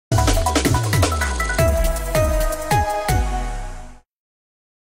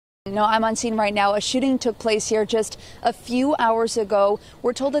No, I'm on scene right now. A shooting took place here just a few hours ago.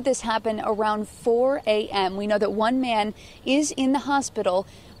 We're told that this happened around 4 a.m. We know that one man is in the hospital.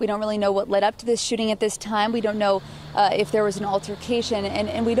 We don't really know what led up to this shooting at this time. We don't know if there was an altercation,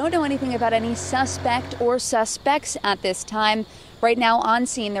 and we don't know anything about any suspect or suspects at this time. Right now on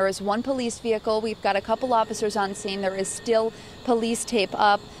scene, there is one police vehicle. We've got a couple officers on scene. There is still police tape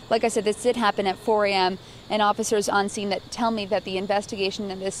up. Like I said, this did happen at 4 a.m. and officers on scene that tell me that the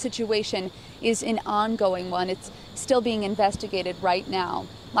investigation in this situation is an ongoing one. It's still being investigated right now.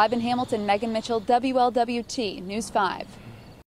 Live in Hamilton, Megan Mitchell, WLWT News 5.